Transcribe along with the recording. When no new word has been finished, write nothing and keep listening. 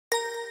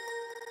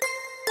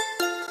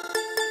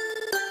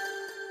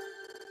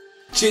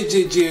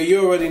You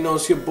already know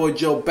it's your boy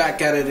Joe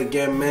back at it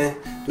again, man.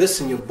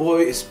 Listen, your boy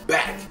is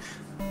back.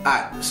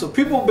 Alright, so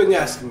people have been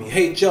asking me,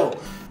 hey Joe,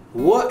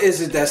 what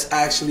is it that's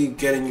actually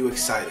getting you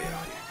excited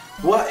out here?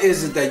 What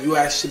is it that you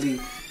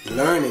actually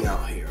learning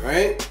out here,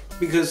 right?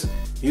 Because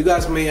you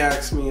guys may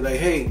ask me like,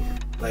 hey,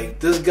 like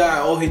this guy,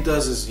 all he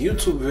does is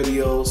YouTube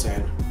videos,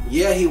 and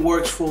yeah, he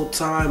works full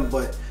time,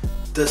 but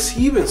does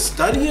he even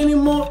study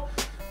anymore?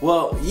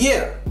 Well,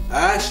 yeah,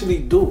 I actually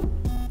do.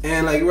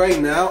 And like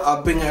right now,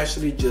 I've been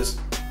actually just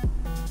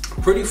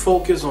pretty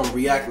focused on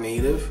React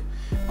Native.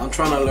 I'm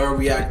trying to learn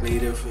React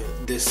Native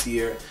this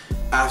year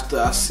after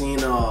I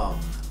seen a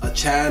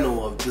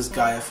channel of this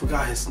guy. I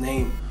forgot his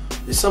name.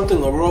 It's something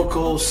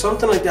Morocco,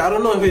 something like that. I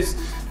don't know if he's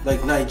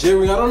like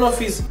Nigerian. I don't know if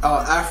he's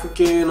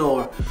African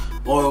or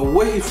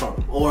where he's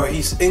from, or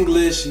he's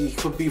English. He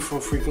could be from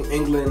freaking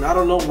England. I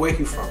don't know where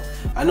he's from.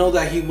 I know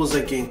that he was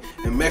like in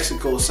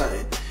Mexico or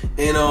something.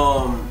 And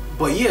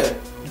but yeah,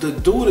 the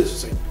dude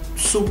is like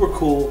super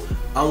cool.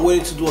 I'm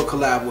waiting to do a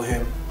collab with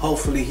him.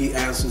 Hopefully he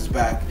answers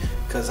back,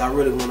 because I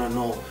really want to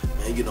know,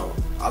 you know,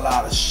 a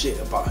lot of shit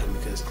about him,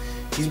 because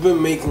he's been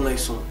making like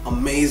some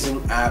amazing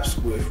apps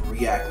with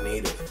React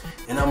Native.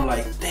 And I'm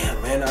like,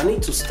 damn man, I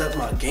need to step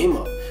my game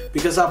up,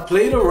 because I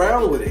played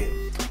around with it.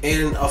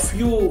 And I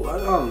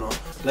don't know,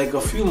 like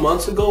a few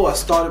months ago, I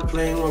started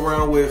playing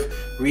around with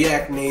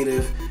React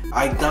Native.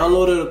 I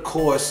downloaded a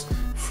course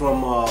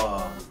from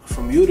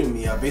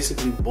Udemy. I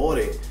basically bought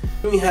it.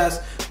 Udemy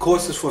has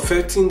courses for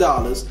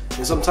 $15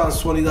 and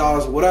sometimes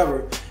 $20,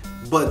 whatever.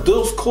 But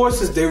those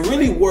courses, they're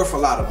really worth a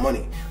lot of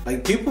money.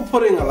 Like, people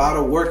putting a lot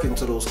of work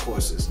into those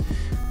courses.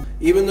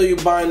 Even though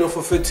you're buying them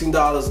for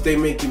 $15, they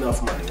make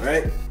enough money,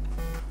 right?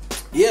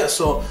 Yeah,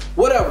 so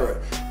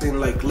whatever.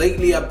 And like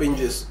lately, I've been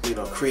just, you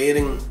know,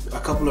 creating a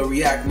couple of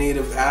React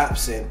Native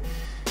apps, and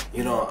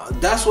you know,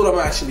 that's what I'm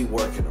actually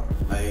working on.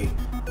 Like,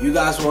 you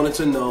guys wanted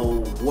to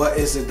know what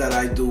is it that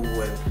I do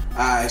when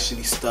I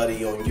actually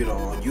study on, you know,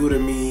 on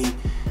Udemy.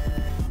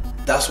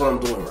 That's what I'm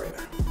doing right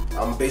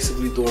now. I'm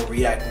basically doing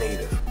React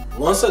Native.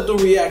 Once I do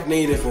React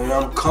Native and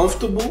I'm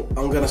comfortable,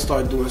 I'm gonna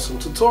start doing some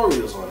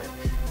tutorials on it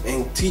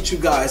and teach you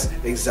guys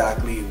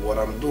exactly what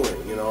I'm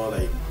doing, you know,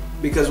 like,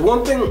 because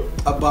one thing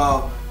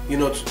about, you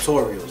know,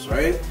 tutorials,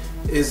 right,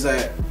 is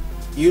that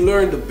you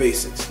learn the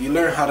basics. You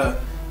learn how to,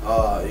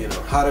 you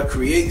know, how to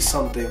create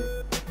something.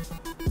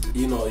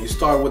 You know, you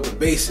start with the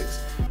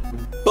basics.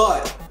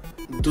 But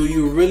do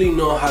you really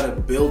know how to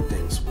build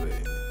things with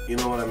it? You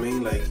know what I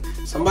mean? Like,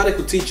 somebody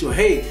could teach you,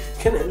 hey,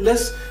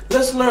 let's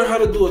learn how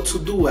to do a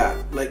to-do app.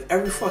 Like,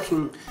 every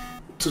fucking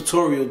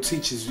tutorial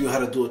teaches you how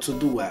to do a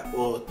to-do app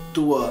or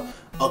do a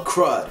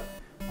CRUD.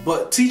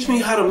 But teach me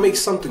how to make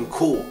something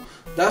cool.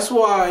 That's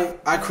why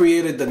I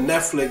created the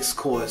Netflix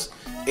course,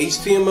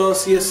 HTML and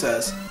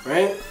CSS,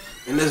 right?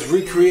 And let's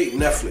recreate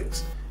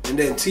Netflix. And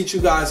then teach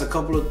you guys a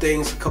couple of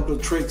things, a couple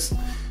of tricks,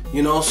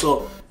 you know,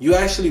 so you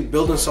actually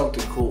building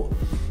something cool.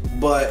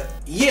 But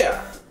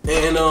yeah,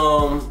 and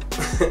I'm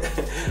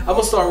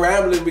gonna start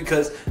rambling,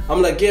 because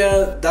I'm like,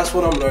 yeah, that's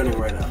what I'm learning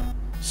right now.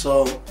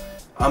 So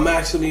I'm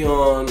actually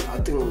on, I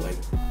think like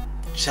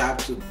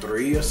chapter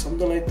 3 or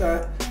something like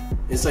that.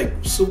 It's like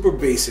super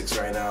basics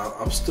right now.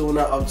 I'm still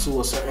not up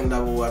to a certain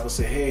level where I can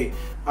say, hey,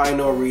 I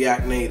know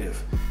React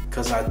Native,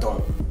 because I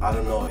don't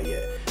know it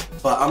yet.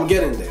 But I'm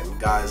getting there,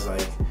 guys.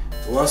 Like,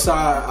 once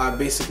I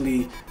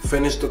basically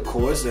finish the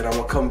course, then I'm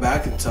gonna come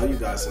back and tell you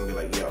guys and be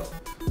like, yo,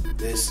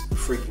 this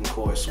freaking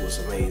course was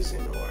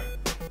amazing, or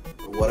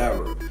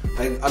whatever.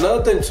 Like,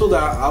 another thing too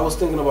that I was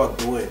thinking about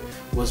doing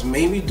was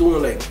maybe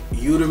doing like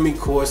Udemy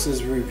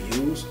courses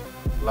reviews,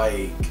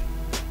 like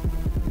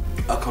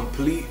a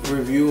complete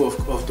review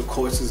of the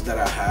courses that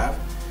I have.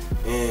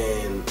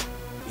 And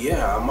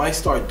yeah, I might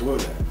start doing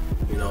that,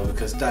 you know,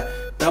 because that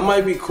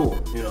might be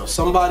cool. You know,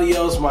 somebody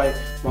else might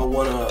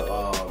want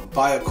to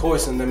buy a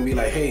course and then be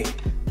like, hey,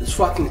 this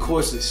fucking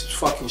course is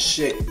fucking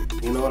shit,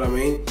 you know what I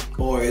mean?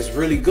 Or it's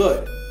really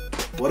good,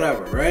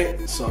 whatever,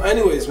 right? So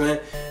anyways,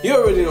 man, you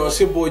already know it's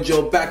your boy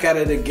Joe back at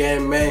it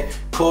again, man.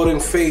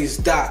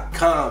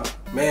 CodingPhase.com,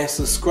 man.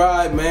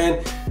 Subscribe,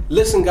 man.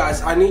 Listen,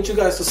 guys, I need you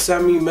guys to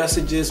send me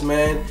messages,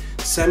 man.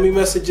 Send me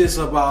messages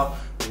about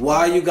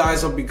why you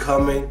guys are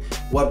becoming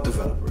web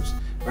developers,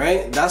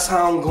 right? That's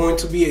how I'm going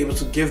to be able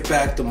to give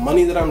back the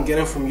money that I'm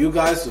getting from you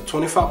guys, the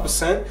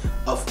 25%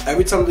 of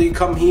every time that you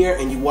come here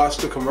and you watch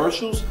the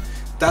commercials.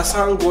 That's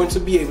how I'm going to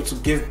be able to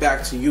give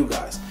back to you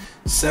guys.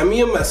 Send me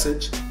a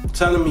message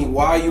telling me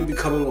why you're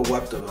becoming a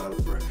web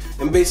developer,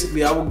 and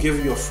basically I will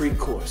give you a free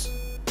course,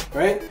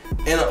 right?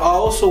 And I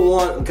also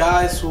want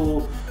guys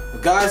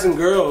and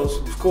girls,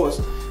 of course,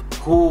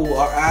 who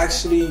are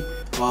actually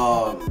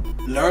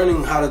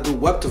learning how to do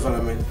web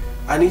development.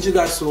 I need you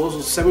guys to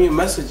also send me a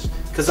message,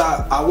 because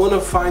I want to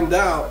find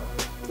out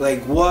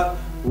like what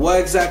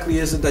exactly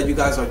is it that you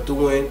guys are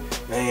doing.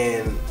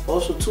 And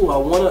also too, I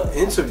want to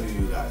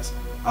interview you guys.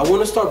 I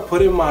want to start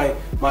putting my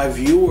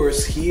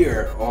viewers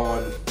here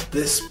on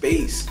this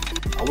space.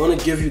 I want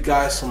to give you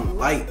guys some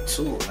light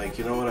too, like,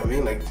 you know what I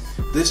mean? Like,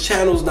 this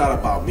channel's not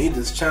about me,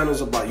 this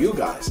channel's about you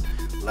guys.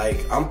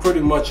 Like, I'm pretty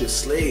much a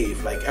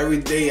slave. Like, every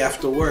day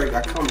after work,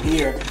 I come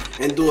here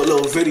and do a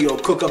little video,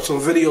 cook up some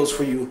videos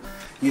for you.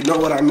 You know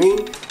what I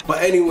mean?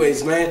 But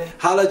anyways, man,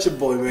 holla at your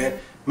boy, man.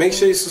 Make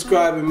sure you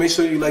subscribe and make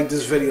sure you like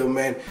this video,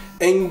 man.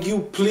 And you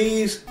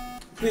please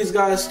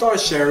guys, start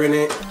sharing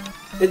it.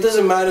 It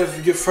doesn't matter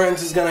if your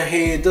friends is gonna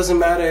hate. It doesn't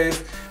matter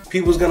if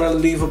people's gonna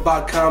leave a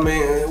bad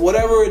comment.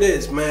 Whatever it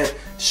is, man,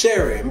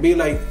 share it and be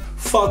like,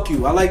 fuck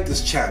you, I like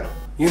this channel.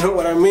 You know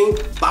what I mean?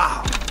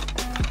 Bow.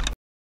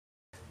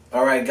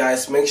 Alright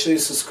guys, make sure you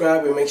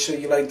subscribe and make sure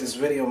you like this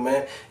video,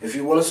 man. If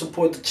you want to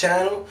support the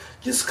channel,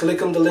 just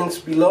click on the links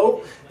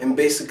below and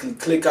basically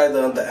click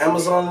either on the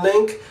Amazon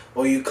link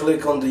or you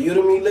click on the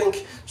Udemy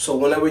link. So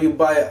whenever you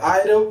buy an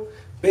item,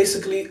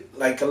 basically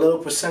like a little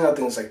percent, I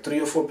think it's like 3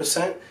 or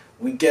 4%,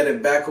 we get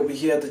it back over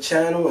here at the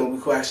channel and we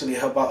could actually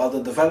help out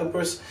other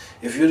developers.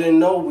 If you didn't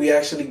know, we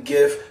actually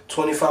give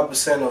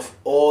 25% of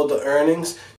all the earnings